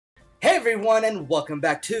Hey everyone, and welcome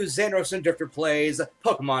back to Zandrous and Drifter Plays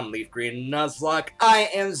Pokemon LeafGreen Nuzlocke. I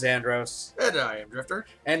am Zandrous. And I am Drifter.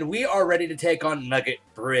 And we are ready to take on Nugget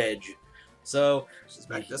Bridge. So, She's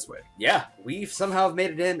back this way. Yeah, we've somehow made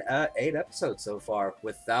it in 8 episodes so far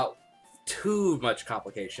without too much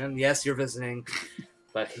complication. Yes, you're visiting,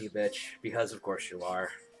 but hey bitch, because of course you are.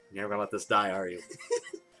 You're never gonna let this die, are you?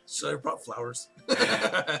 Should I have brought flowers?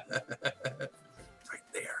 Right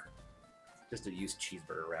there. Just a used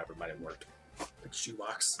cheeseburger wrapper might have worked. Like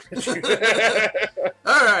shoebox.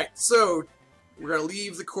 Alright, so we're going to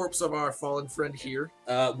leave the corpse of our fallen friend here.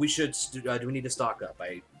 We should, do we need to stock up?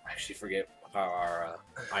 I actually forget how our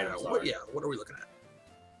items are. Yeah, what are we looking at?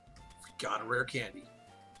 We got a rare candy.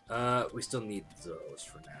 We still need those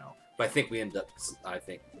for now. But I think we end up,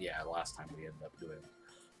 last time we ended up doing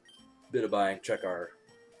a bit of buying. Check our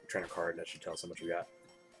trainer card, that should tell us how much we got.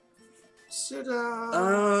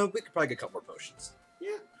 Sit-down. We could probably get a couple more potions.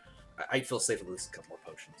 Yeah. I'd feel safe with at least a couple more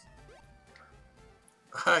potions.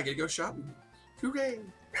 I gotta go shopping. Hooray!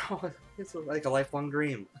 Oh, it's like a lifelong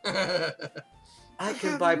dream. I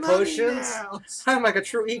can have buy money potions. now. I'm like a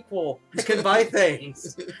true equal. I can buy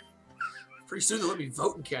things. Pretty soon they'll let me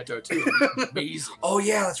vote in Kanto too. Amazing. Oh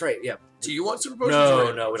yeah, that's right. Yeah. Do you want super potions? No,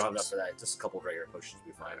 we don't have enough for that. Just a couple of regular potions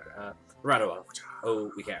will be fine. Round it up.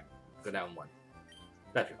 Oh, we can't. Go down 1.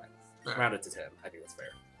 That'd be fine. Round it to 10. I think that's fair.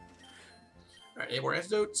 Alright, any more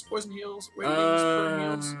antidotes? Poison heals? Waiting burn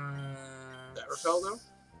heals? That repel though?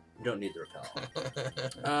 You don't need the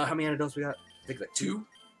repel. How many antidotes we got? I think like 2.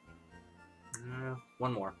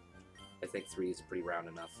 1 more. I think 3 is pretty round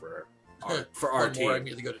enough for our One team. more, I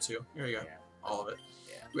immediately go to 2. Here you go. Yeah. All of it.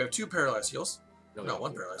 Yeah. We have 2 paralyzed heals. No, No,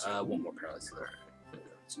 1 paralyzed heal. 1 more paralyzed heal. Alright.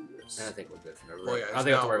 Let's do this. And I think we're good for now. Well, yeah, I don't think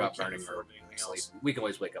we have to worry now about we can't burning or afford anything sleep. else. We can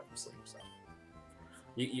always wake up from sleep, so.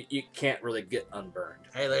 You can't really get unburned.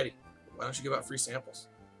 Hey, lady. Why don't you give out free samples?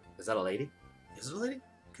 Is that a lady? Is it a lady?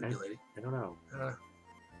 Could be a lady. I don't know. I don't know.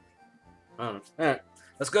 I don't know. Alright,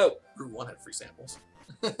 let's go. Route 1 had free samples.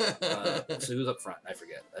 So who's up front? I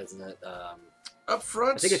forget. Isn't it, Up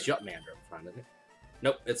front? I think it's Jumpmander up front, isn't it?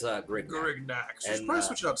 Nope, it's Grignac. Grignac. So And, probably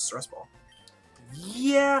switch it out to Stress Ball.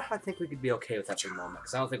 Yeah, I think we could be okay with that for the moment,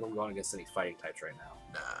 because I don't think we're going against any fighting types right now.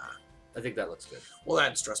 Nah. I think that looks good. Well, that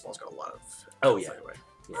and Stress Ball's got a lot of... Oh, yeah. Anyway.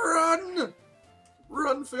 Yeah. Run!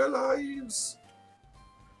 Run for your lives!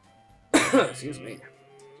 Excuse me.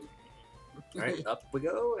 Alright, up we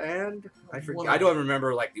go, and I forget. I don't even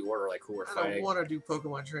remember, like, the order, like, who we're I fighting. don't want to do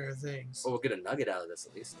Pokemon Trainer things. Well, we'll get a nugget out of this,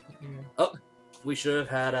 at least. Yeah. Oh, we should have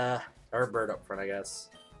had our bird up front, I guess.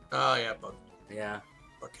 Oh, yeah, Bug Yeah,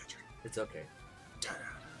 Catcher. it's okay.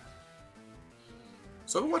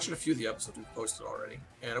 So I've been watching a few of the episodes we've posted already,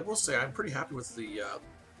 and I will say I'm pretty happy with the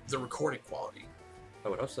recording quality. I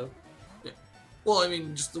would hope so. Yeah. Well, I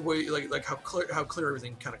mean, just the way, like how clear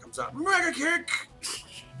everything kind of comes out. Mega Kick!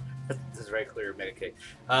 This is very clear, Mega Kick.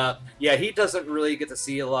 Yeah, he doesn't really get to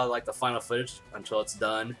see a lot of, like, the final footage until it's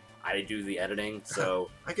done. I do the editing,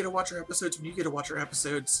 so... I get to watch our episodes when you get to watch our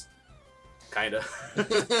episodes. Kinda.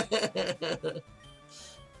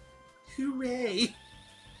 Hooray!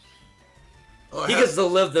 Oh, He gets to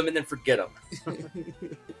live them and then forget them.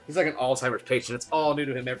 He's like an Alzheimer's patient. It's all new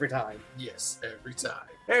to him every time. Yes, every time.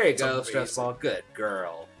 There you It's go, amazing. Stress Ball. Good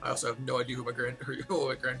girl. I also have no idea who my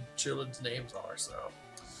grandchildren's names are, so...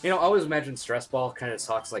 You know, I always imagine Stress Ball kind of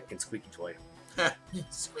talks like a squeaky toy.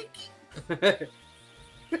 Squeaky.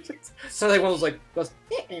 So like one of those like goes.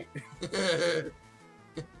 Squeaky.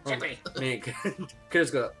 I mean, could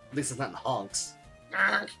just go. At least it's not in honks.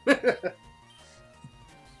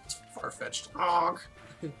 Far-fetched. Honk.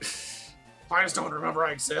 I just don't remember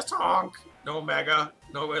I exist. Honk. No Mega.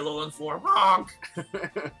 No Alolan form. Honk.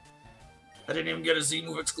 I didn't even get a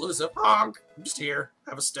Z-Move exclusive. Honk. I'm just here.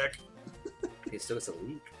 Have a stick. He still gets a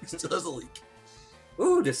leak. Still has a leak.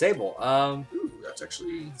 Ooh, disable. Ooh, that's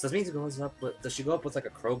actually... So this means it goes up with... Does she go up with like a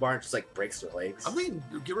crowbar and just like breaks her legs? I'm thinking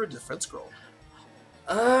get rid of Defense Scroll.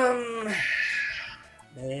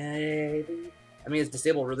 Maybe. I mean, is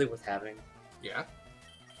disable really worth having? Yeah.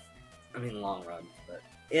 I mean, long run, but...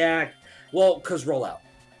 Yeah, well, because rollout.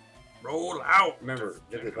 Roll out. Remember,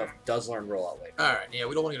 Jigglypuff does learn rollout later. All right. Yeah,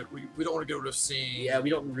 we don't want to get we don't want to get rid of seeing. Yeah, we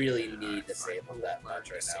don't really need disable that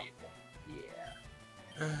much right now.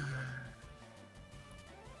 Yeah.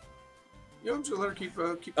 You know, I'm just gonna let her keep.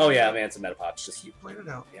 Oh yeah, man, it's a Metapod. Just keep playing it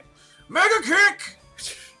out. Yeah. Mega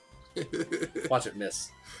Kick. Watch it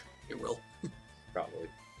miss. It will. Probably.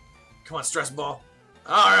 Come on, Stress Ball.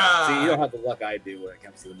 All right. See, you don't have the luck I do when it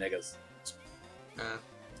comes to the megas.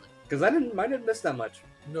 Because mine didn't miss that much.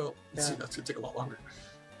 No. Yeah. See, that's gonna take a lot longer.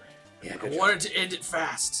 Yeah, I wanted to end it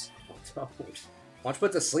fast. Why don't you put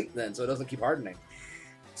it to sleep then, so it doesn't keep hardening?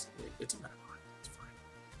 It's a Magnemite. It's fine.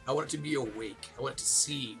 I want it to be awake. I want it to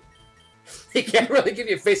see. He can't really give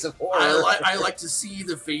you a face of horror. I like to see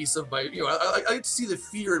the face of my, I like to see the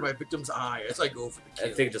fear in my victim's eye as I go for the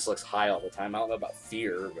kill. I think it just looks high all the time. I don't know about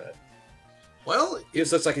fear, but... Well... He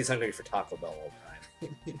just looks like he's hungry for Taco Bell all the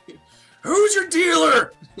time. Who's your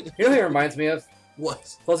dealer? You know who he reminds me of?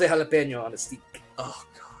 What? Jose Jalapeno on a stick. Oh,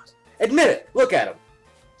 God. Admit it! Look at him!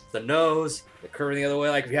 The nose, the curve the other way,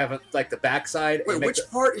 like if you have like the backside. Wait, which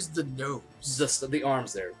part is the nose? Just the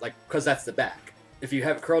arms there, like, because that's the back. If you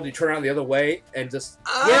have it curled, you turn around the other way and just...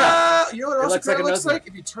 yeah! You know what it also looks like kind of looks nose. like?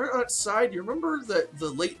 If you turn it on its side, you remember the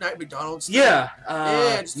late night McDonald's thing? Yeah!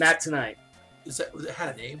 Mac Tonight. Is that, it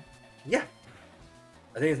had a name? Yeah.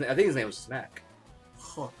 I think his name was Smack.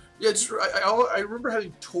 Huh. Yeah, I remember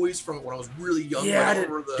having toys from it when I was really young. Yeah,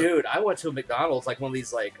 dude, I went to a McDonald's, like one of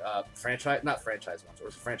these, like, not franchise ones, or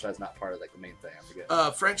was franchise not part of, like, the main thing, I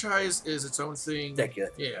forget. Franchise is its own thing. Thank you.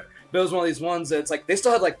 Yeah. But it was one of these ones that it's like, they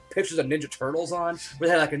still had, like, pictures of Ninja Turtles on, where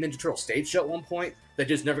they had, like, a Ninja Turtle stage show at one point that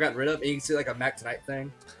just never got rid of, and you can see, like, a Mac Tonight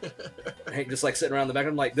thing. And just, like, sitting around the back,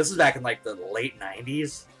 I'm like, this is back in, like, the late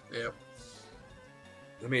 90s. Yep.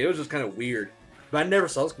 I mean, it was just kind of weird. But I never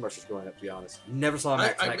saw those commercials growing up, to be honest. Never saw a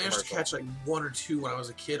Mac Tonight I managed commercial. to catch like one or two when I was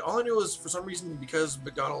a kid. All I knew was, for some reason, because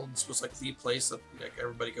McDonald's was like the place that like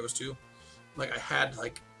everybody goes to, like I had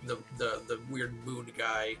like the weird moon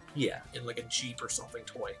guy in like a Jeep or something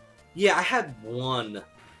toy. Yeah, I had one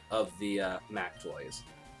of the Mac toys,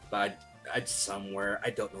 but I somewhere, I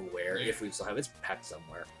don't know where, if we still have it, it's packed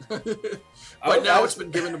somewhere. But now it's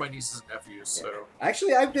been given to my nieces and nephews, so...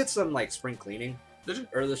 Actually, I did some, like, spring cleaning. Did you?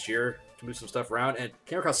 Earlier this year to move some stuff around, and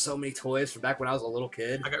came across so many toys from back when I was a little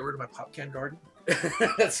kid. I got rid of my pop can garden.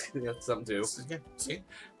 that's something too. Yeah, see?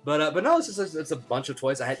 But no, it's a bunch of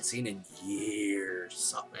toys I hadn't seen in years.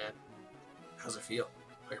 What's up, man? How's it feel?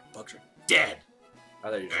 Oh, your bugs are dead. I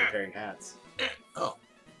thought you were just repairing hats. Oh.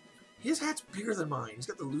 His hat's bigger than mine. He's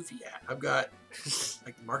got the Luffy hat. I've got,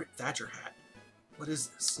 like, the Margaret Thatcher hat. What is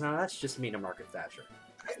this? No, that's just me to Margaret Thatcher.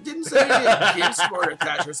 I didn't say anything against Margaret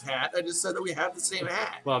Thatcher's hat. I just said that we have the same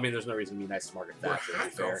hat. Well, I mean, there's no reason to be nice to Margaret Thatcher. We're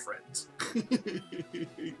hat girlfriends.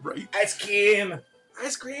 Right? Ice cream!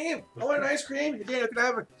 Ice cream! I want an ice cream! Yeah, can I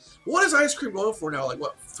have it? What is ice cream going for now? Like,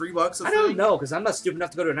 what, $3 a I don't know, because I'm not stupid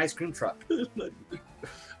enough to go to an ice cream truck.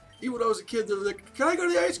 Even when I was a kid, they were like, can I go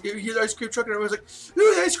to the ice cream? You hear the ice cream truck? And I was like,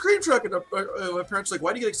 ooh, the ice cream truck! And my parents were like,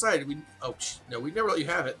 why do you get excited? No, we never let you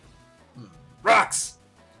have it. Rocks!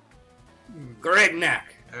 Grignac!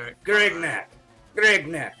 Alright. Grignac!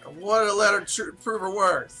 Grignac! I want to let her prove her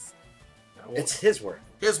worth. It's his worth.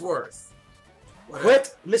 His worth.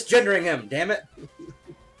 Quit misgendering him, damn it!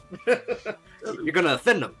 You're gonna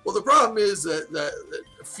offend him. Well, the problem is that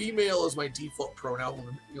female is my default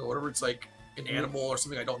pronoun. You know, whatever it's like an animal or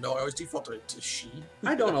something I don't know, I always default to she.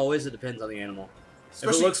 I don't always. It depends on the animal.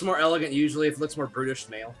 Especially, if it looks more elegant, usually. If it looks more brutish,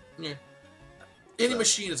 male. Yeah. Any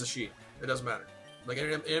machine is a she. It doesn't matter. Like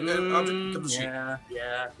any object becomes a she. Yeah.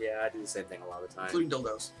 I do the same thing a lot of the time. Including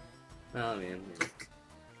dildos. Well, I mean...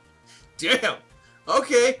 Damn!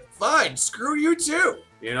 Okay, fine. Screw you too!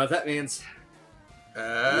 You know what that means?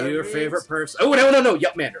 Your favorite person... Oh, no!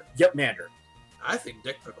 Yupmander. Yupmander. I think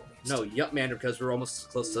Dick Pickle means. No, Yupmander, because we're almost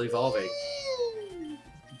close to evolving.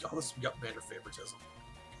 All this Yupmander favoritism.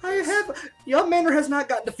 Yupmander has not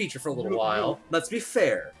gotten to feature for a little while. Let's be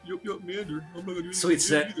fair. Yupmander. I'm not gonna do Sweet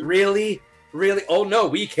Sit. Really? Really? Oh no,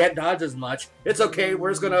 we can't dodge as much. It's okay, we're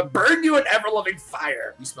just gonna burn you in ever-loving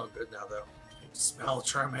fire. You smell good now, though. Smell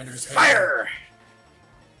Charmander's head. Fire!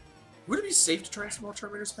 Would it be safe to try and smell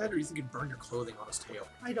Charmander's head, or do you think it'd burn your clothing on his tail?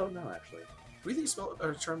 I don't know, actually. What do you think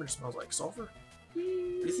Charmander smells like? Sulfur? What do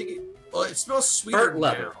you think well, it smells sweeter Burnt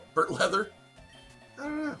leather. now. Burnt leather? I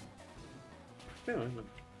don't know. I don't know.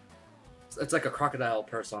 It's like a crocodile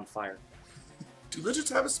purse on fire. Do lizards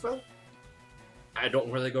have a smell? I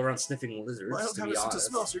don't really go around sniffing lizards, Well, I don't to have be a sense of honest.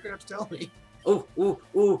 smell, so you're gonna have to tell me.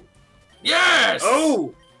 Ooh. Yes!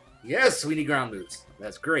 Oh! Yes, we need ground moves.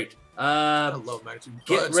 That's great. I love Magnitude.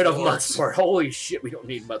 Get rid of Mudsport. Holy shit, we don't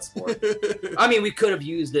need Mudsport. I mean, we could have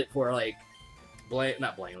used it for, like,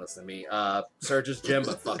 not blameless than me, Surge's Gym,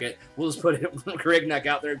 but fuck it. We'll just put it Grignac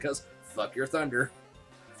out there because fuck your thunder.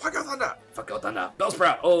 Fuck your thunder! Fuck your thunder.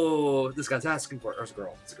 Bellsprout. Oh, this guy's asking for it. Or it's a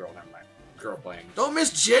girl. It's a girl, never mind. Girl playing. Don't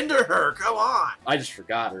misgender her, come on! I just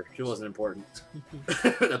forgot her. She wasn't important.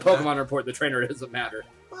 The Pokemon are important, the trainer doesn't matter.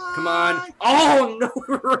 Bye. Come on. Oh, no,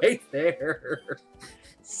 we're right there.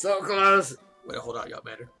 So close. Wait, hold out,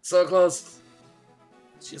 Yupmander. So close.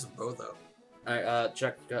 She has a bow, though. Alright,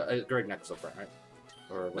 check. Grignac so far, right?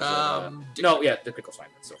 Or was it, no, yeah, the Pickle's fine.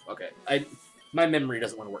 So, okay. My memory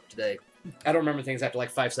doesn't want to work today. I don't remember things after like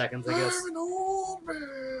 5 seconds, I guess. I'm an old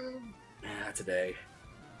man. Not today.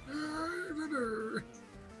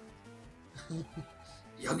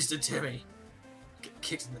 Youngster Timmy. Get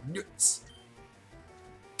kicked in the nuts.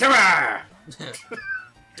 Come on!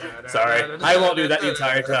 Sorry, I won't do that the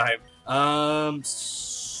entire time.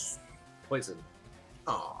 Poison.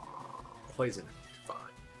 Aww. Poison. Fine.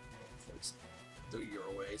 Poison. Do it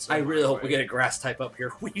your way. I really hope we get a grass type up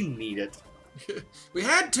here. We need it. We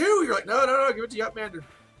had two. You're like, no, give it to Yapmander.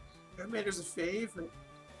 Yapmander's a fave. And...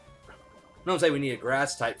 No, I'm saying we need a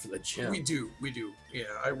grass type for the gym. We do. Yeah,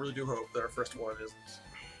 I really do hope that our first one isn't.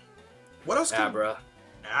 What else? Abra.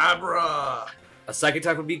 Abra. A psychic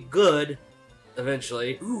type would be good,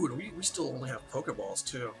 eventually. Ooh, and we still only have Pokeballs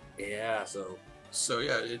too. Yeah, so. So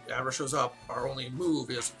yeah, Abra shows up. Our only move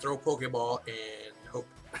is throw Pokeball and hope.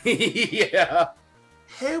 Yeah.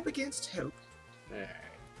 Hope against hope. Alright.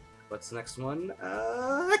 What's the next one?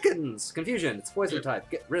 Ekans! Confusion. It's poison type.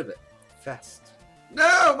 Get rid of it. Fast.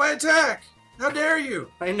 No, my attack! How dare you!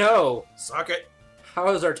 I know! Suck it! How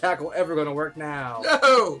is our tackle ever going to work now?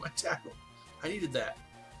 No! My tackle. I needed that.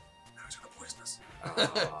 Now it's gonna poisonous.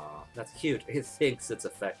 Aw, that's cute. He thinks it's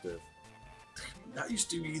effective. That used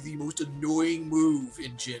to be the most annoying move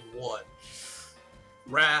in Gen 1.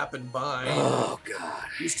 Wrap and bind. Oh, God.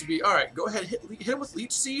 Used to be, alright, go ahead, hit him with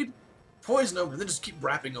Leech Seed, poison him, and then just keep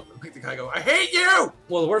wrapping him and make the guy go, I hate you!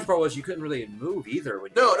 Well, the worst part was you couldn't really move either.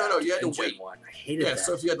 When No, you had to in Gen wait. 1. I hated that.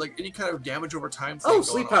 So if you had like any kind of damage over time thing Oh, going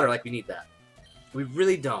sleep on- powder, like we need that. We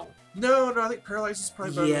really don't. No, I think Paralyze is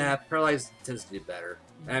probably better. Yeah, paralyzed tends to do better.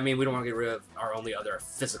 I mean, we don't want to get rid of our only other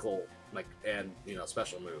physical, and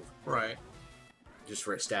special move, Right. just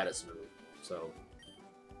for a status move. So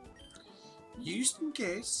Used in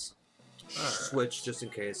case. Alright. switch just in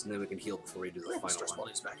case, and then we can heal before we do the Start final spawning one.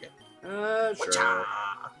 these back in. Sure, Wacha!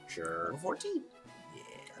 sure. Level 14. Yeah,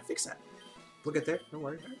 Gotta fix that. we'll get there. Don't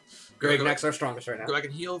worry. Go Greg back- Neck's our strongest right Go now. back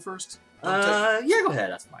and heal first. Yeah, go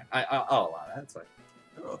ahead. That's fine. I'll allow that. That's fine.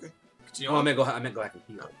 Oh, okay. Continue Oh, I on. meant go back and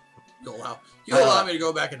heal. You'll allow me to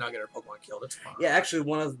go back and not get our Pokemon killed. It's fine. Yeah, actually,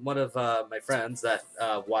 one of my friends that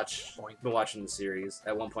Point. been watching the series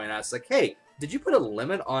at one point asked, like, "Hey, did you put a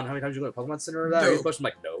limit on how many times you go to Pokemon Center or that?" No. Or I'm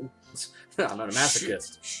like, "No, I'm not a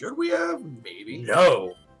masochist." Should we have? Maybe.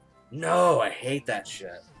 No, I hate that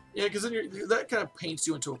shit. Yeah, because then that kind of paints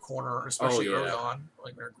you into a corner, especially Oh, yeah. early on,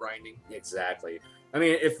 like when you're grinding. Exactly. I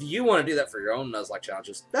mean, if you want to do that for your own Nuzlocke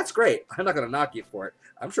challenges, that's great. I'm not going to knock you for it.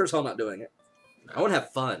 I'm sure as hell not doing it. No. I want to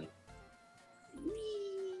have fun.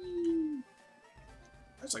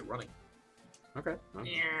 That's like running. Okay. Well.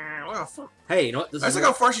 Yeah, well, fuck. Hey, you know what? This That's is like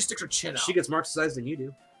how far she sticks her chin out. she gets more exercise than you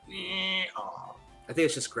do. Aw. I think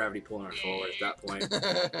it's just gravity pulling her forward at that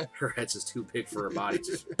point. Her head's just too big for her body.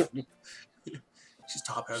 She's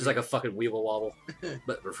top heavy. She's like a fucking weeble wobble,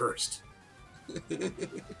 but reversed.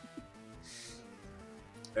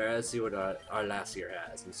 Let's see what our last year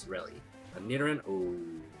has. Miss Relly. A Nidoran.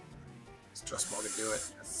 Ooh. Trust Morgan do it.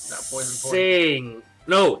 That poison point. Sing.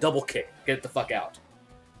 No, double kick. Get it the fuck out.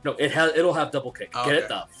 No, it'll have double kick. Oh, Get okay. it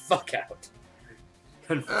the fuck out.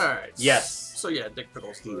 Alright. Yes. So yeah, Dick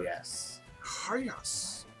Pickles. Yes.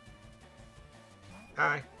 Yes.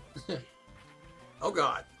 Hi. Oh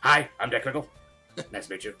god. Hi, I'm Dick Pickle. Nice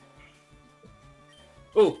to meet you.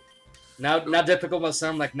 Ooh. Now Dick Pickle must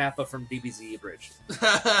sound like Nappa from DBZ Bridge.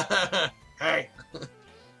 Hey.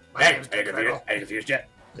 My Hey, name's are you Dick Pickle. confused yet?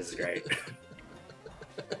 This is great.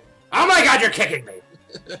 Oh my god, you're kicking me!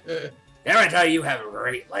 Did I tell you have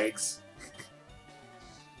great legs?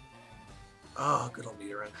 Oh, good old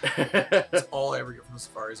Nidoran. That's all I ever get from the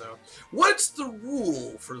Safari Zone. What's the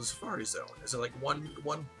rule for the Safari Zone? Is it like one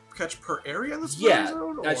catch per area in the Safari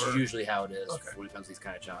Zone? That's or? usually how it is Okay. when it comes to these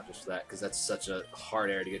kind of challenges for that, because that's such a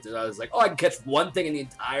hard area to get to. I was like, oh, I can catch one thing in the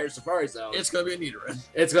entire Safari Zone. It's gonna be a Nidoran.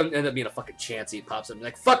 It's going to end up being a fucking Chansey. It pops up and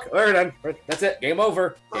like, fuck, we're done. That's it. Game over.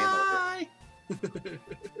 Game Bye. over.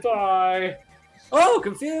 Bye. Oh,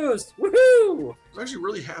 confused. Woohoo! I'm actually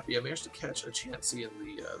really happy. I managed to catch a Chansey in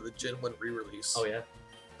the Gen 1 re-release. Oh, yeah?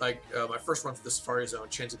 Like, my first run for the Safari Zone,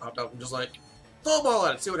 Chansey popped up and just like, throw a ball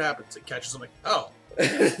at it, see what happens. It catches. I'm like, oh.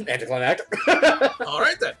 Anticlimactic.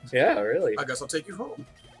 Alright then. Yeah, really. I guess I'll take you home.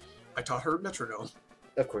 I taught her metronome.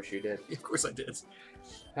 Of course you did. Of course I did.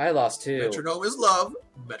 I lost too. Metronome is love.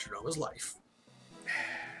 Metronome is life.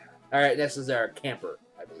 Alright, next is our camper,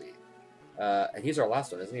 I believe. And he's our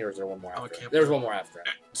last one, isn't he? Or is there one more I'm a after? camper. There's one more after him.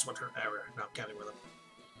 Just one turn. Now I'm counting with him.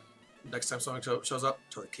 Next time someone shows up,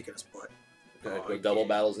 totally kicking his butt. Go double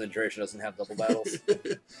battles, and Iteration doesn't have double battles.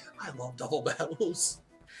 I love double battles.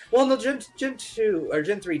 Well, no, Gen 2, or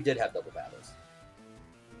Gen 3 did have double battles.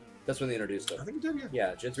 That's when they introduced I them. think it did, yeah.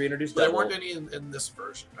 Yeah, Gen 3 introduced But there double. weren't any in this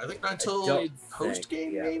version. I think not I until don't post game,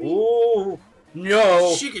 think, yeah. maybe? Ooh!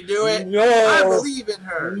 No. She can do it. No. I believe in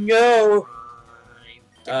her. No.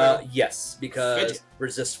 Fine. Yes, because Fidget.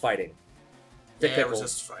 resist fighting. Yeah, Pickle.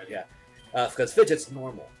 resist fighting. Yeah. Because fidget's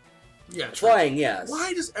normal. Yeah. Flying, yes.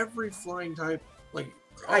 Why does every flying type like?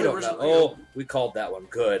 I don't know. Oh, we called that one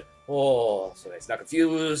good. Oh, so nice. Now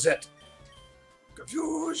confuse it.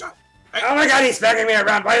 Confusion. Oh my god, he's smacking me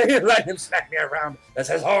around. Why did you let him smack me around? This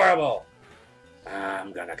is horrible.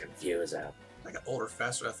 I'm gonna confuse him. I got older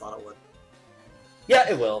faster than I thought it would. Yeah,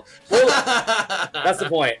 it will. That's the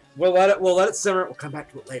point. We'll let it simmer. We'll come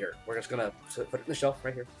back to it later. We're just gonna put it in the shelf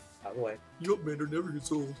right here, out of the way. Yup, man, never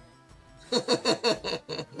gets old.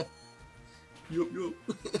 Yup.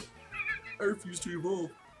 I refuse to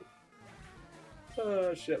evolve.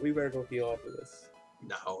 Oh shit, we better go heal after this.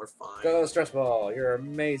 No, we're fine. Go stress ball. You're a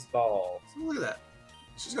maze ball. So look at that.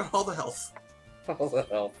 She's got all the health. All the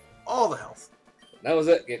hell. All the health. That was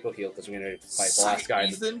it. Get go heal because we're gonna fight the last guy.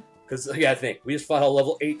 Ethan. Because yeah, I think we just fought a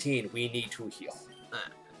level 18. We need to heal,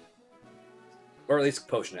 or at least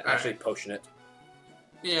potion it. Actually, potion it.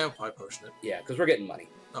 Yeah, probably potion it. Yeah, because we're getting money.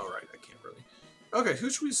 All right, I can't really. Okay, who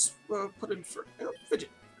should we put in for Fidget?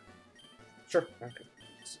 Sure. Okay.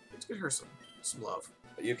 Let's get her some love.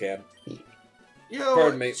 You can. You know,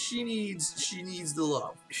 Pardon me. She needs the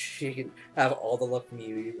love. She can have all the love from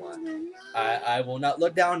you want. I will not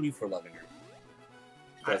look down on you for loving her.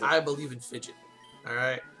 I believe in Fidget. All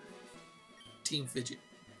right. Team Fidget.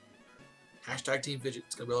 Hashtag Team Fidget.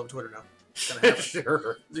 It's gonna be all over Twitter now. It's gonna happen.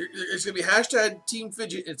 Sure. It's gonna be hashtag Team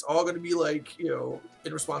Fidget. It's all gonna be like, you know,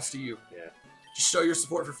 in response to you. Yeah. Just show your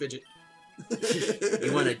support for Fidget.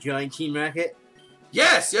 You want to join Team Rocket?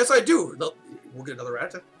 Yes, I do. We'll get another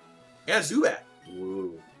Rattata. And Zubat.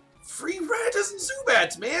 Woo. Free Rattatas and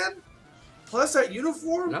Zubats, man. Plus that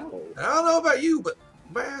uniform. No. I don't know about you, but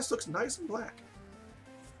my ass looks nice and black.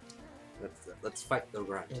 Let's fight the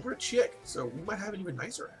grunt. And we're a chick, so we might have an even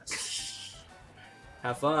nicer ass.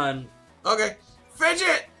 Have fun. Okay,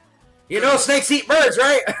 Fidget! You know snakes eat birds,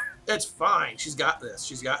 right? It's fine. She's got this.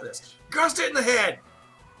 Gust it in the head.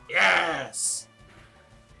 Yes.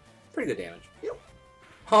 Pretty good damage. Yep.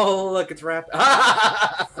 Oh, look, it's wrapped.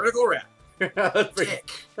 Critical rap.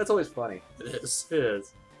 Dick. That's always funny. It is. It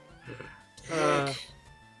is. Dick.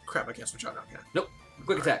 Crap, I can't switch out now, can I? Nope.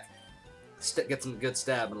 Quick attack. Get some good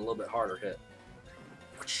stab and a little bit harder hit.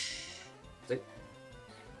 See?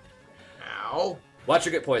 Ow. Watch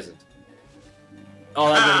her get poisoned.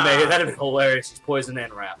 Oh, that'd have been hilarious. She's poisoned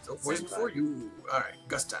and wrapped. No poison for you. Alright,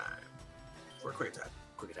 gust time. Or quick attack.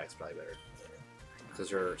 Quick attack's probably better. Because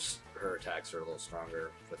her attacks are a little stronger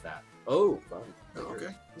with that. Oh, fun. Oh,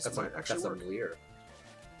 okay. This That's might actually work. something weird.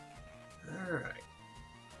 Alright.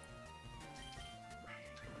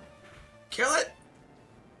 Kill it!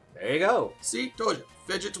 There you go. See? Told you.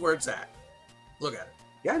 Fidget's where it's at. Look at it.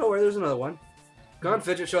 Yeah, don't worry. There's another one. Go on,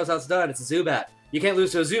 Fidget. Show us how it's done. It's a Zubat. You can't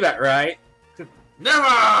lose to a Zubat, right?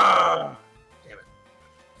 Never! Damn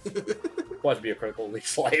it. Watch be a critical leech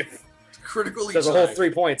slave. Critical leech There's a whole slave.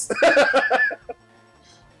 3 points.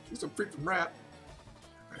 He's a freak from rap.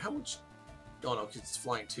 Alright, how much? Oh no, because it's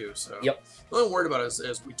flying too, so. Yep. The only worried about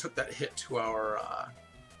is we took that hit to our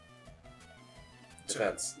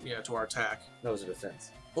Defense. to our attack. That was a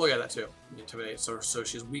defense. Oh yeah, that too. Intimidate. So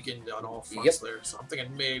she's weakened on all fronts there. So I'm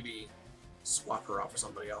thinking maybe swap her out for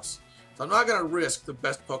somebody else. So I'm not gonna risk the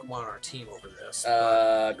best Pokemon on our team over this.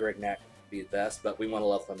 Grignac would be the best, but we want to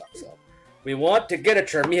level him up. So we want to get a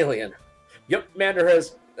Charmeleon. Yep, Mander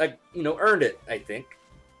has earned it. I think.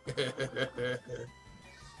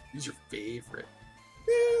 He's your favorite.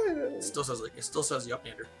 Yeah. It still says Yup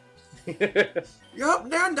Nander. Yup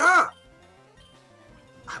Nander.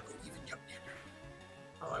 I believe in Yup Nander.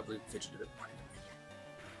 Oh, I believe Fidget did it.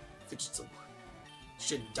 Fidget's a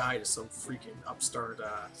she didn't die to some freaking upstart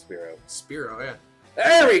Spearow, yeah.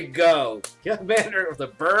 There we go. Yeah, Mander with a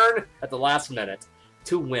burn at the last minute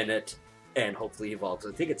to win it and hopefully evolve.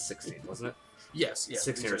 I think it's 16, wasn't it? Yes.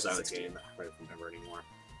 16 or 17. I don't remember anymore.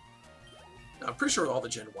 I'm pretty sure all the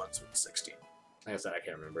Gen 1s were 16. Like I said, I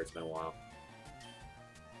can't remember. It's been a while.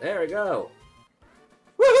 There we go.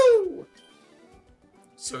 Woohoo!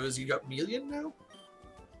 So has he got Melian now?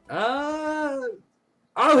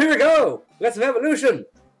 Oh, here we go. We got some evolution.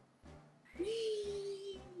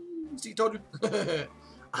 See, told you.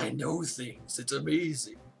 I know things. It's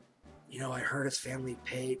amazing. You know, I heard his family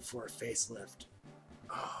paid for a facelift.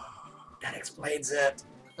 That explains it.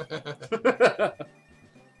 He's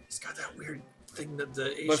got that weird thing that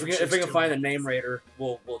the Asian But if we can find the name raider,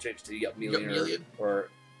 we'll change to Yup Melian or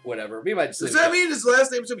whatever. We might just Does that mean his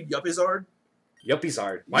last name's gonna be Yuppizard?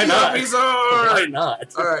 Yuppie-Zard. Why not? Yuppie-Zard! Why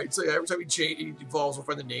not? Alright, so yeah, every time he evolves, we'll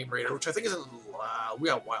find the name raider, which I think is we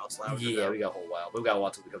got Wild Slab. Yeah, we got a whole while. But we got a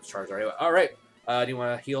while till it becomes Charizard anyway. Alright. Do you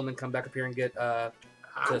want to heal and then come back up here and get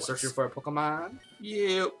searching for a Pokemon?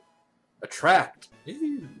 Yeah. Attract.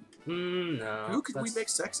 Ew. No. Who could we make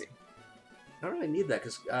sexy? I don't really need that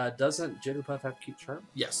because doesn't Jigglypuff have cute charm?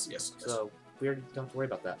 Yes. So we already don't have to worry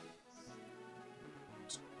about that.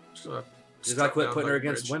 Just gotta quit putting her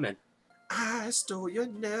against women. I stole your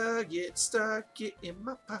nugget, stuck it in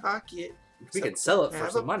my pocket. We can sell it for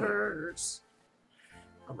some money. Purse.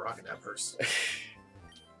 I'm rocking that purse.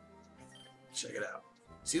 Check it out.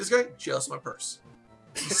 See this guy? Jealous of my purse.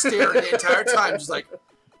 He's staring the entire time, just like,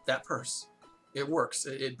 that purse. It works.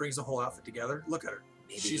 It brings the whole outfit together. Look at her.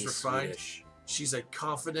 Maybe she's refined. Swedish. She's a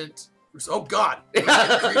confident. Oh God!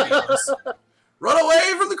 Run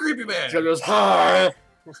away from the creepy man. She goes, hi.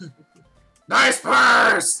 Nice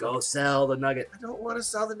purse. Go sell the nugget. I don't want to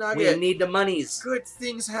sell the nugget. We need the monies. Good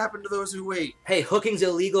things happen to those who wait. Hey, hooking's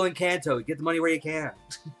illegal in Kanto. Get the money where you can.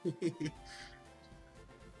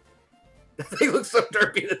 That thing looks so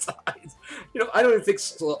derpy at times. You know, I don't even think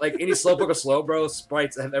like any Slowpoke or Slowbro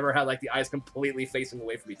sprites have ever had like the eyes completely facing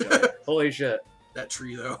away from each other. Holy shit. That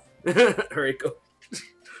tree though. Hurry, go.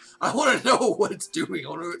 I want to know what it's doing. I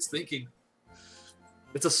want to know what it's thinking.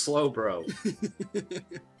 It's a Slowbro.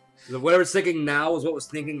 Whatever it's thinking now is what it was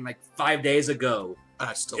thinking like 5 days ago.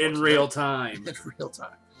 I still in real time. In real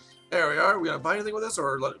time. There we are. Are we gonna buy anything with this,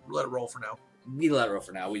 or let it roll for now? We let it roll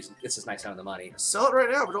for now. It's just nice having the money. Sell it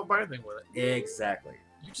right now, but don't buy anything with it. Exactly.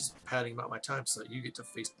 You're just padding about my time so that you get to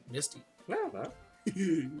face Misty. No.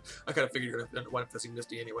 I kind of figured you're gonna wind up facing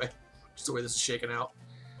Misty anyway. Just the way this is shaking out.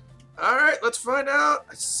 All right, let's find out.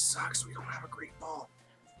 It sucks we don't have a great ball.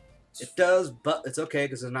 It does, but it's okay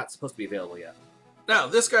because it's not supposed to be available yet. Now,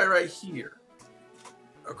 this guy right here,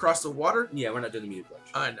 across the water. Yeah, we're not doing the Mew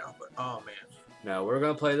glitch. I know, but oh man. No, we're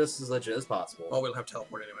gonna play this as legit as possible. Oh, we don't have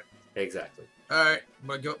teleport anyway. Exactly. All right, I'm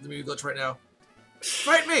gonna go up the Mew glitch right now.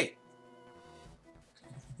 Fight me!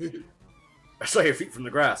 I saw your feet from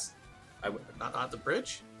the grass. Not on the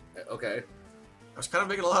bridge. Okay. I was kind of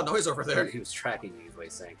making a lot of noise over there. He was tracking you, is what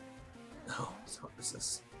he's saying. No, so what is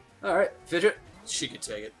this? All right, Fidget. She could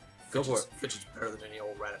take it. Go for it. Fidget's better than any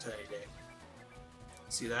old rat any day.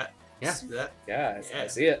 See that? Yeah. See that? Yeah, I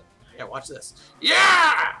see it. Yeah, watch this.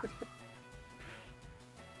 Yeah!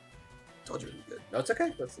 Told you it would be good. No, it's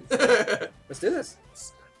okay. Let's do this.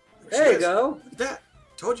 There you go. Look at that.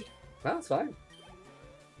 Told you. No, it's fine.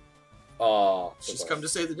 Oh, She's come to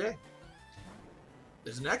save the day.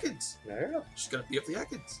 There's an Ekans. There you go. She's gonna beat up the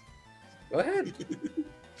Ekans. Go ahead.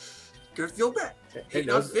 Gonna feel bad. Hey,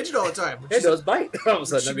 not Fidget all the time. Hey, those bite. All of a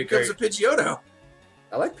sudden, she that'd be becomes great. a Pidgeotto.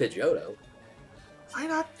 I like Pidgeotto. Why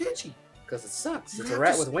not Pidgey? Because it sucks. You It's a have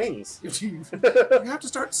rat to with wings. You have to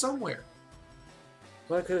start somewhere.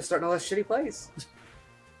 Well, I could have started in a less shitty place.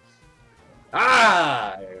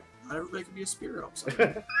 Ah! Not everybody can be a Spearow. So.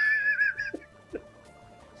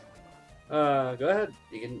 Go ahead.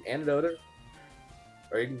 You can antidote her.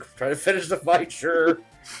 Or you can try to finish the fight, sure.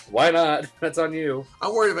 Why not? That's on you.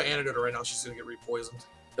 I'm worried about antidote right now. She's gonna get repoisoned.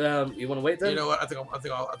 You want to wait then? You know what? I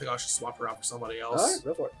think I should swap her out for somebody else. Alright,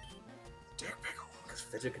 go for it. Dick pickle. Because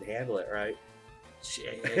Fidget can handle it, right?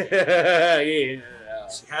 Yeah. Yeah.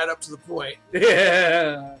 She had up to the point.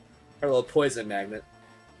 Yeah. Her little poison magnet.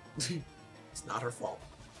 It's not her fault.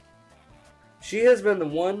 She has been the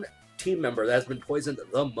one team member that has been poisoned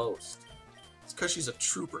the most. It's because she's a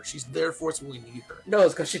trooper. She's there for us when we need her. No,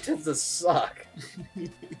 it's because she tends to suck.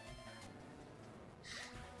 It's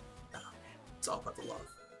all about the love.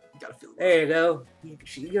 You gotta feel. There you go.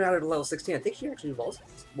 She got her to level 16. I think she actually evolves.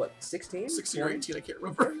 What, 16? 16 or 18, I can't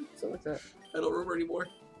remember. Something like that. I don't remember anymore.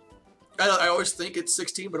 I always think it's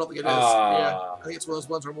 16, but I don't think it is. Yeah, I think it's one of those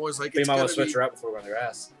ones where I'm always like, We it's might gonna want to switch be... her out before we run their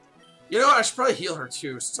ass. You know, I should probably heal her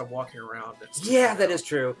too, since I'm walking around. Yeah, that is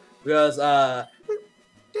true. Because,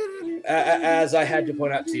 as I had to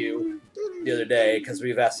point out to you the other day, because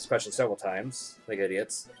we've asked this question several times, like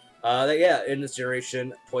idiots, that yeah, in this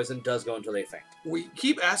generation, poison does go until they faint. We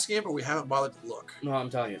keep asking it, but we haven't bothered to look. No, I'm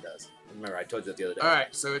telling you it does. Remember, I told you that the other day.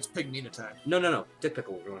 Alright, so it's Pignina time. No. Dick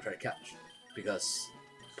Pickle we're going to try to catch. Because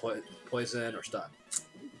poison or stun.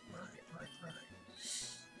 Right.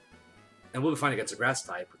 And we'll be fine against a grass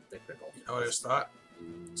type with Dick Pickle. You know what I just thought?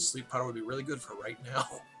 Sleep powder would be really good for right now.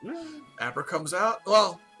 No. Abra comes out.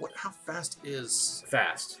 Well, how fast is...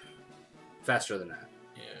 Fast. Faster than that.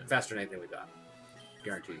 Yeah. Faster than anything we got.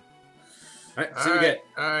 Guaranteed. Alright, see what we get.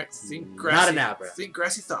 Alright, think Not grassy. an Abra. Think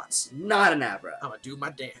grassy thoughts. Not an Abra. I'm gonna do my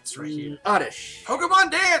dance right here. Oddish.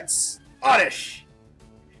 Pokemon dance! Oddish!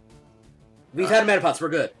 We've had Metapods, we're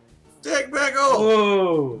good. Dick Pickle!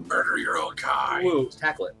 Whoa! Murder your own kind! Whoa!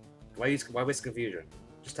 Tackle it. Why waste confusion?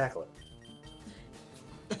 Just tackle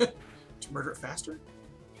it. To murder it faster?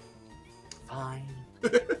 Fine.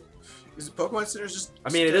 Is it Pokemon Center's just...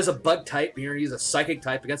 I mean, it is a bug type. You're going to use a psychic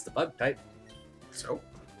type against the bug type. So?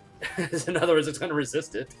 In other words, it's going to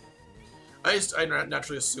resist it. I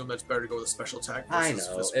naturally assume that's better to go with a special attack. I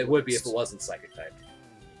know. It would be if it wasn't psychic type.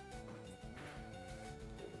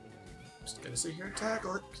 Just gonna sit here and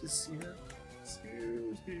tackle it, because, you know...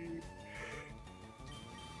 Excuse me.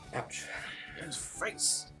 Ouch. In his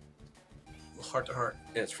face. Heart to heart.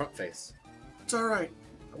 In its front face. It's alright.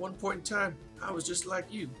 At one point in time, I was just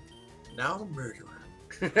like you. Now I'm a murderer.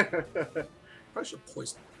 Probably should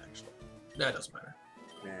poison him, actually. Nah, it doesn't matter.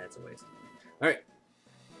 Nah, it's a waste. Alright.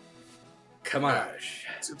 Come on, Alright. Oddish.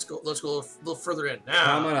 Let's go a little further in. Now,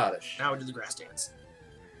 Come on, Oddish. Now we do the grass dance.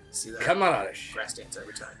 See that? Come on, Oddish. Grass dance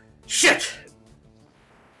every time. Shit!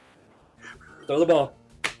 Throw the ball.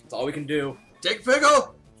 That's all we can do. Dick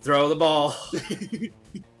Pickle! Throw the ball.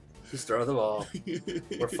 Just throw the ball.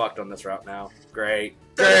 We're fucked on this route now. Great.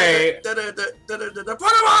 Great! Put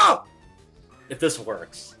him up! If this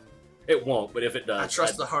works. It won't, but if it does. I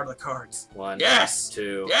trust the heart of the cards. 1, Yes!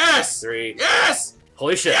 2, Yes! 3. Yes!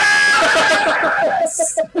 Holy shit.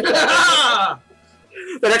 Yes!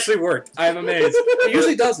 That actually worked. I am amazed. It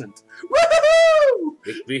usually doesn't. Woohoo!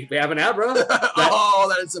 We have an Abra. Oh,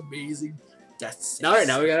 that is amazing. That's Alright,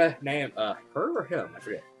 now we gotta name her or him? I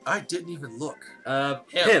forget. I didn't even look.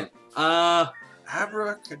 Him.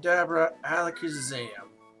 Abracadabra Alakazam.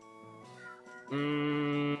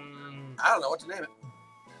 I don't know what to name it.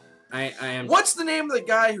 I am. What's the name of the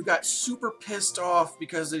guy who got super pissed off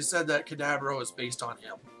because they said that Kadabra was based on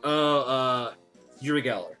him? Yuri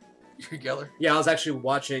Geller. Yuri Geller? Yeah, I was actually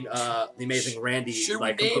watching the Amazing Randy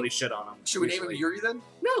completely shit on him. Should we name him Yuri then?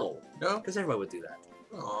 No. No? Because everybody would do that.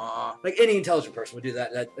 Aww. Like any intelligent person would do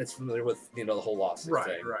that. That's familiar with the whole loss thing.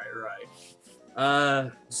 Right.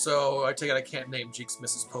 So I take it I can't name Jinx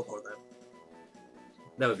Mrs. Popo then.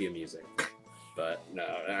 That would be amusing. But no,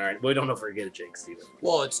 alright. We don't know if we're gonna get a Jinx either.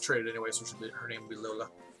 Well, it's traded anyway, so her name would be Lola.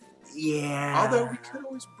 Yeah. Although we could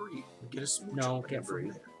always breed and get a smooch. No, can't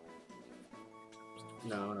breed.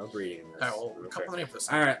 No breeding in this. Alright, well, a couple of names for this.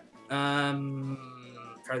 Alright. Trying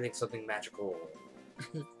to think something magical.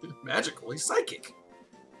 Magical? He's psychic.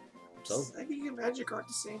 So? Psychic and magic aren't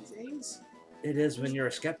the same things. It is when you're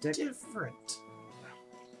a skeptic. Different.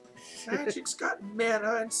 Magic's got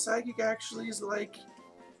mana, and psychic actually is like...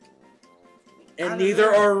 And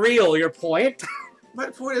neither are real, your point? My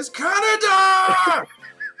point is Canada!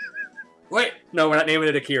 Wait. No, we're not naming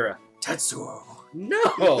it Akira. Tetsuo.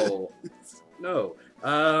 No. No.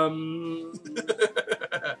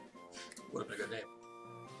 Would have been a good name.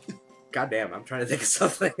 God damn, I'm trying to think of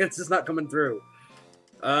something. It's just not coming through.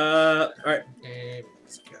 Alright. Name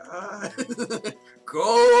is God.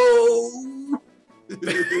 Go!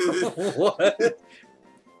 What?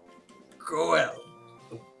 Goel.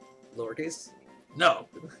 Lowercase? No.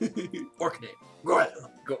 Orc name.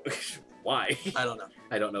 Goel. Go. Why? I don't know.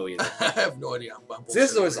 I don't know either. I have no idea. See,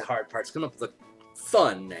 this is always the hard part. It's come up with a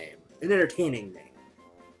fun name. An entertaining name.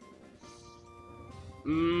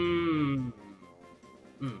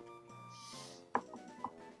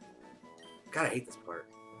 God, I hate this part.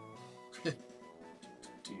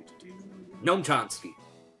 Noam Chomsky.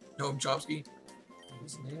 Noam Chomsky.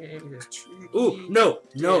 His name is tricky. Ooh, no.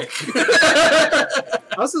 I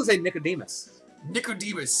was going to say Nicodemus.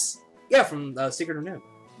 Nicodemus. Yeah, from Secret of Nim.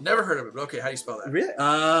 Never heard of it, but okay, how do you spell that? Really?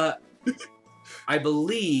 I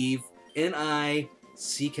believe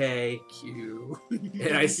N-I-C-K... Q.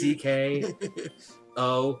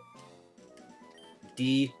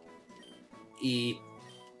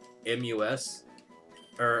 N-I-C-K-O-D-E-M-U-S.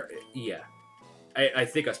 Or, yeah. I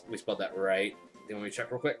think we spelled that right. You want me to check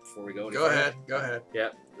real quick before we go? Go ahead. Yeah.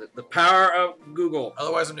 The power of Google.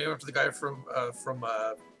 Otherwise, I'm named after the guy from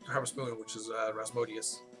Harvest Moon, which is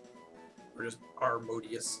Rasmodius. Or just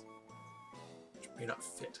Armodius. Which may not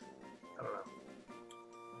fit. I don't know.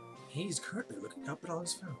 He's currently looking up it on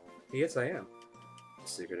his phone. Yes, I am.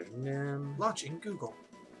 Secret of Nim. Launching Google.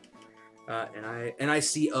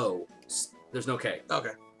 N-I-C-O. There's no K.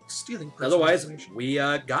 Okay. Stealing personal Otherwise, information. we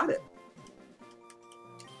got it.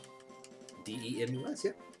 D-E-M-U-S,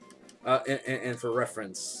 yeah. And for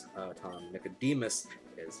reference, Tom, Nicodemus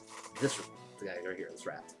is the guy right here, this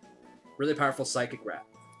rat. Really powerful psychic rat.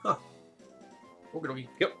 Huh. Okay.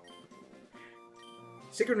 Yep.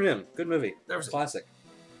 Secret of Nim, good movie. Never seen it. Classic.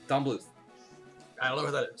 Don Bluth. I don't know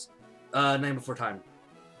who that is. Name Before Time.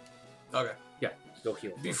 Okay. Yeah, go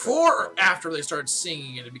heal. Before or after they started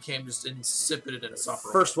singing it, it became just insipid and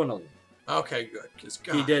insufferable. First one only. Okay, good. Because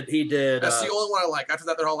God, He did. That's the only one I like. After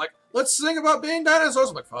that, they're all like, "Let's sing about being dinosaurs."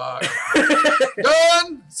 I'm like, "Fuck."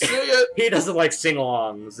 Done. See it. He doesn't like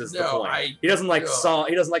sing-alongs. Is the point? He doesn't like song.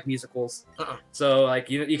 He doesn't like musicals. So like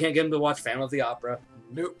you can't get him to watch Phantom of the Opera.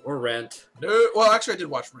 Nope. Or Rent. No. Well, actually, I did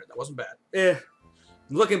watch Rent. That wasn't bad.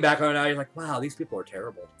 Looking back on it now, you're like, wow, these people are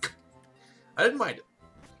terrible. I didn't mind it.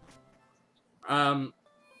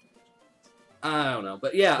 I don't know,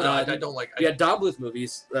 but yeah, I don't like. Yeah, Don Bluth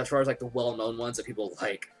movies, as far as like the well-known ones that people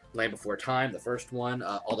like, Land Before Time, the first one,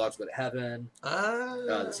 All Dogs Go to Heaven,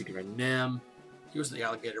 The Secret of Nim. He was the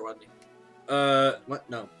alligator, wasn't he? What?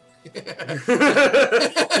 No.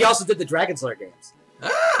 He also did the Dragon Slayer games.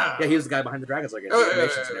 Yeah, he was the guy behind the Dragon Slayer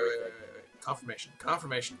games. Confirmation.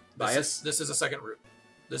 Confirmation. Bias. This is a second route.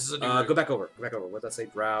 This is a new route. Go back over. Go back over. What did that say?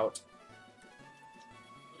 Drought.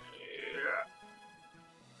 Yeah.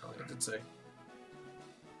 Oh, I did say.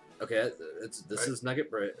 Okay, this is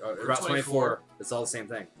Nugget Bridge. Route 24. It's all the same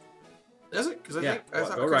thing. Is it? Because I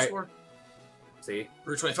thought go right. See?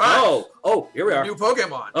 Route 25. Oh, here we are. New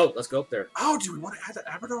Pokemon. Oh, let's go up there. Oh, do we want to add that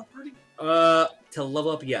Aberdeen party? To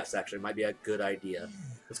level up, yes, actually, might be a good idea.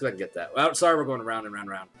 Let's go ahead and get that. Well, sorry, we're going around and round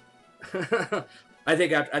and round. I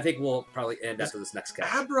think we'll probably end after this next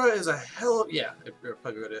catch. Abra is a hell of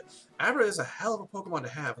probably good. Abra is a hell of a Pokemon to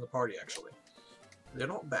have in the party. Actually, they're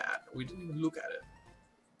not bad. We didn't even look at it.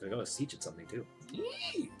 They're going to siege at something too.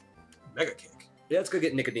 Eee! Mega Kick. Yeah, let's go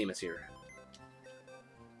get Nicodemus here.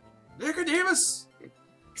 Nicodemus.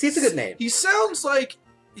 See, it's a good name. He sounds like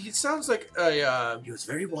a. He was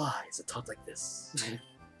very wise and talked like this.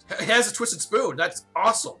 He has a twisted spoon. That's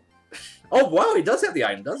awesome. Oh wow, he does have the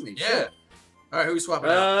item, doesn't he? Yeah. Sure. All right, who's swapping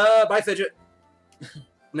out? Bye, Fidget.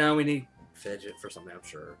 No, we need Fidget for something, I'm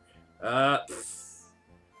sure.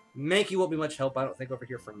 Mankey won't be much help, I don't think, over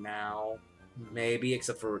here for now. Maybe,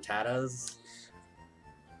 except for Rattatas.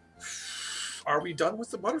 Are we done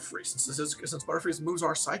with the Butterfree? Since Butterfree moves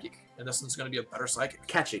are psychic, and this one's going to be a better psychic.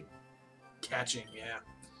 Catching, yeah.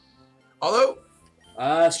 Although,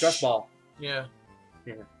 Stress Ball. Yeah.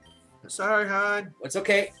 Sorry, hon. It's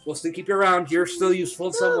okay. We'll still keep you around. You're still useful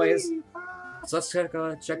in some ways. So let's check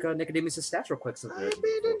Nicodemus' stats real quick.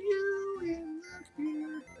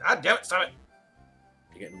 God damn it! Stop it!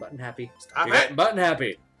 You're getting button happy. Stop You're it! getting button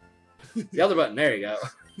happy. The other button. There you go.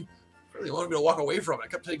 Really wanted me to walk away from it. I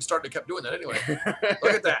kept taking start and kept doing that anyway.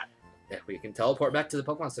 Look at that. Yeah, we can teleport back to the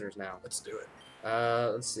Pokemon centers now. Let's do it.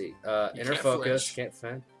 Let's see. Inner focus. Can't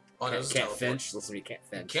finch. Can't finch. Listen, you can't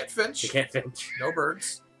finch. Can't finch. You can't finch. No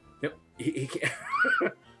birds. Nope. He can't.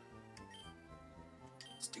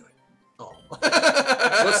 Let's do it. Oh.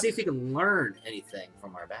 Let's see if we can learn anything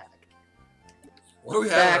from our bag. What do we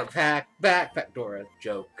have? Backpack. Dora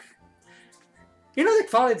joke. You know they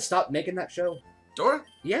finally stopped making that show. Dora?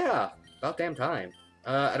 Yeah, about damn time.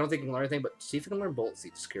 I don't think we can learn anything, but see if we can learn Bolt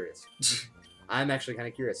Seed. Just curious. I'm actually kind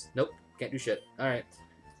of curious. Nope, can't do shit. All right.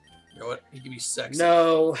 You know what? He can be sexy.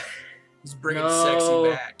 No. He's bringing sexy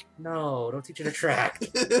back. No, don't teach it to track.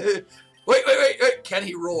 Wait. Can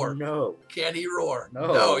he roar? No. Can he roar?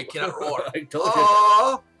 No. No, he cannot roar. I told you.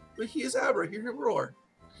 Aww. But he is Abra. Hear him roar.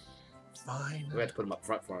 Fine. We have to put him up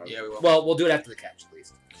front for him. Yeah, we will. Well, we'll do it after the catch, at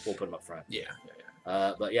least. We'll put him up front. Yeah.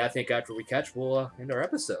 But yeah, I think after we catch, we'll end our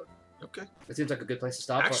episode. Okay. It seems like a good place to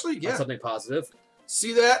stop. Actually, yeah. On something positive.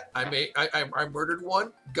 See that? I murdered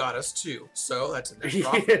one, got us two. So that's a net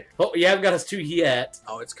profit. Oh, you haven't got us 2 yet.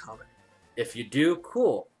 Oh, it's coming. If you do,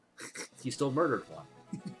 cool. You still murdered one.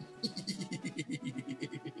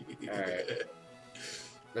 Alright.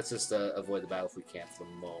 Let's just avoid the battle if we can for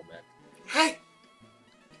the moment. Hey,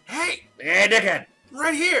 dickhead!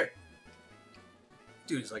 right here.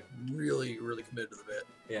 Dude, he's like really, really committed to the bit.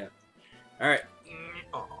 Yeah. Alright.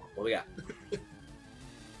 Oh, What we got?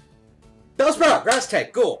 Bellsprout! Grass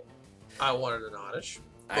tag! Cool! I wanted an Oddish,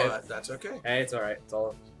 but that's okay. Hey, it's alright. It's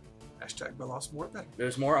all... Hashtag I lost more better.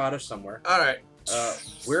 There's more Oddish somewhere. Alright.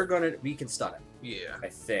 We can stun it. Yeah. I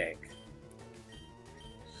think.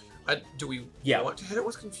 Do we Yeah. want to hit it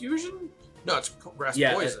with Confusion? No, it's Grass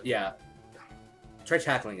Yeah, Poison. yeah. Try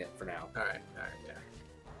tackling it for now. Alright, yeah.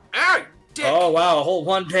 Ow, dick! Oh, wow, a whole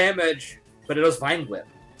 1 damage. But it does Vine Whip.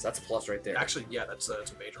 So that's a plus right there. Actually, yeah, that's a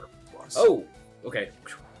major plus. Oh, okay.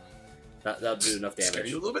 That'll do enough damage. Scared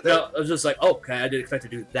you a little bit there? No, I was just like, oh, okay, I didn't expect to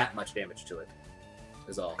do that much damage to it.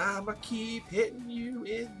 Is all. I'ma keep hitting you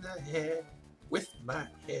in the head with my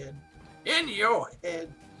head in your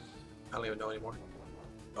head. I don't even know anymore.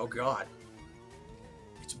 Oh God.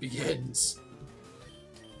 It begins.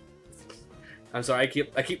 I'm sorry,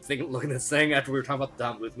 I keep thinking, looking at this thing after we were talking about the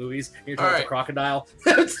Don Bluth movies. And you're talking about the crocodile.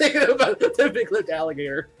 I'm thinking about the big lipped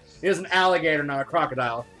alligator. It was an alligator, not a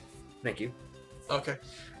crocodile. Thank you. Okay.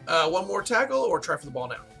 One more tackle or try for the ball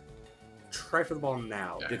now? Try for the ball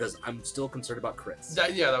now, Yeah. because I'm still concerned about crits.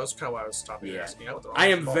 That was kind of why I was stopping and asking. With the I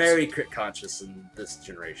am balls. very crit conscious in this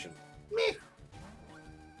generation. Meh.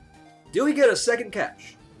 Do we get a second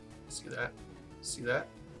catch? See that? See that?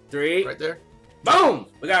 3. Right there? Boom!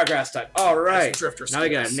 We got our grass type. All right. Drifter Now we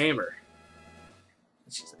got to skills. name her.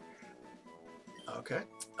 She's okay.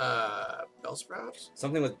 Bellsprout?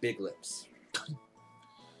 Something with big lips.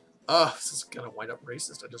 Oh, this is gonna wind up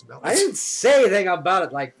racist. I just know. I didn't say anything about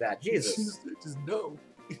it like that. Jesus. just know.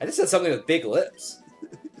 I just said something with big lips.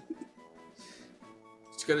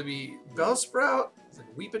 It's gonna be Bellsprout, then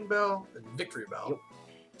Weeping Bell, then Victory Bell. Yep.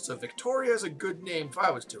 So Victoria is a good name if I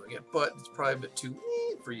was doing it, but it's probably a bit too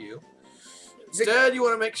for you. Instead, you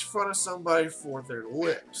want to make fun of somebody for their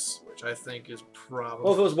lips, which I think is probably.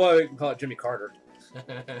 Well, if it was boy, we can call it Jimmy Carter.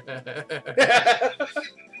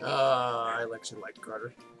 I actually liked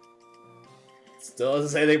Carter. Still doesn't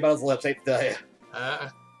say anything about his lips, I hate to tell you.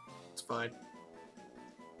 It's fine.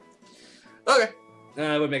 Okay.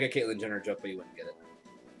 I would make a Caitlyn Jenner joke, but you wouldn't get it.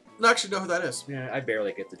 I actually know who that is. Yeah, I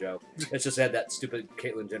barely get the joke. It's just had that stupid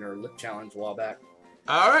Caitlyn Jenner lip challenge a while back.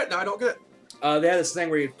 Alright, now I don't get it. They had this thing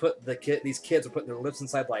where you'd put these kids would put their lips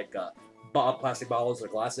inside like plastic bottles or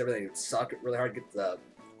glasses, everything. You'd suck it really hard, get the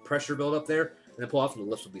pressure build up there, and then pull off, and the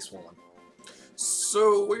lips would be swollen.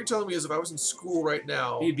 So what you're telling me is if I was in school right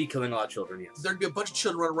now, You'd be killing a lot of children, yes. there'd be a bunch of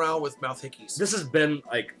children running around with mouth hickeys. This has been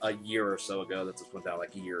like a year or so ago that this went down,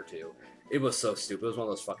 like a year or two. It was so stupid. It was one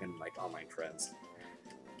of those fucking like online trends.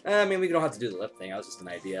 I mean, we don't have to do the lip thing. That was just an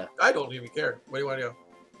idea. I don't even care. What do you want to do?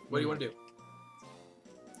 What do you want to do?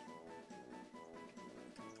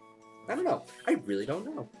 I don't know. I really don't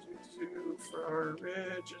know. For our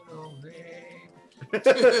original name.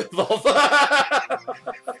 Volva.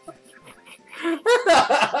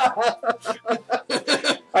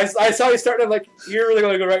 I saw you starting. I'm like, you're really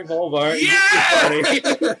going to go right Volva, aren't you? Yeah!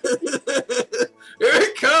 Here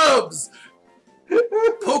it comes!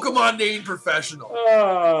 Pokemon name professional.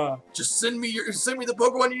 Just send me the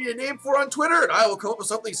Pokemon you need a name for on Twitter, and I will come up with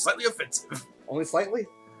something slightly offensive. Only slightly?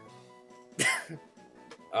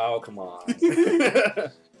 Oh, come on.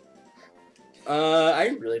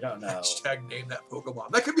 I really don't know. Hashtag name that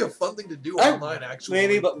Pokemon. That could be a fun thing to do online, actually.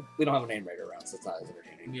 Maybe, but we don't have a name writer around, so it's not as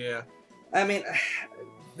entertaining. Yeah. I mean,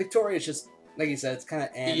 Victoria's just, like you said, it's kind of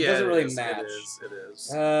Yeah, it doesn't really is, match. It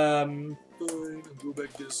is. Um, Fine, I'll go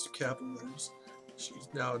back to this capital letters. She's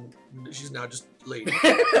now just lady.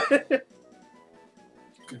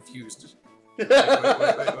 Confused. Wait.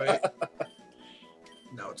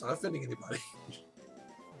 No, it's not offending anybody.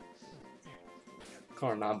 call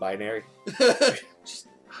her non-binary.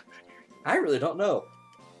 I really don't know.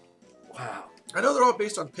 Wow. I know they're all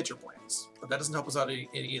based on pitcher plans, but that doesn't help us out any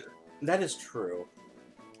either. That is true.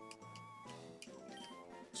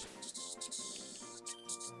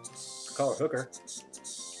 Call her Hooker.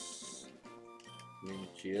 I mean,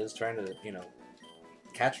 she is trying to, you know,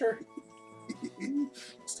 catch her.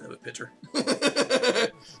 Instead of a pitcher.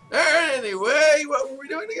 Anyway, what were we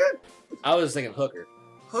doing again? I was thinking Hooker.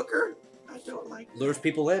 Hooker? I don't like that. Lures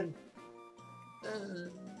people in.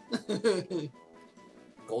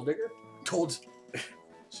 Gold digger? Gold.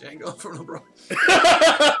 She ain't going for no bro.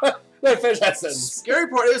 Let me finish that sentence. Scary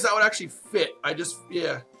part is that would actually fit.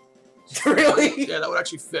 Yeah. Really? Yeah, that would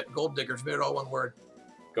actually fit. Gold diggers made it all one word.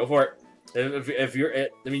 Go for it. If you're, I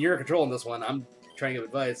mean, you're controlling this one. I'm trying to give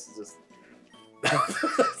advice. It's just.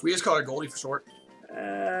 We just call her Goldie for short.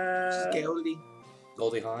 She's Goldie.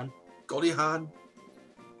 Goldie Hawn. Goldie Hawn.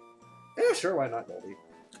 Yeah, sure. Why not Goldie?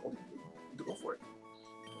 Goldie. Go for it.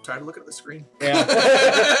 I'm tired of looking at the screen. Yeah.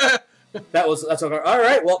 That's okay. All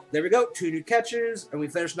right. Well, there we go. 2 new catchers, and we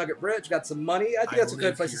finished Nugget Bridge. Got some money. I think that's a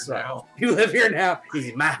good place to start. Now. You live here now. This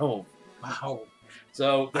is my home. My home.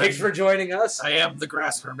 So thanks for joining us. I am the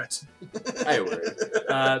grass hermit. I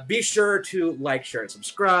would. Be sure to like, share, and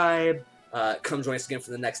subscribe. Come join us again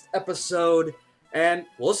for the next episode, and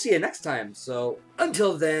we'll see you next time. So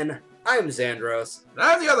until then, I'm Zandrous. And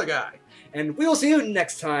I'm the other guy. And we will see you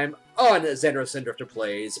next time on Zandrous and Drifter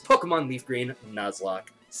Plays Pokemon LeafGreen Nuzlocke.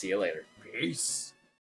 See you later. Peace.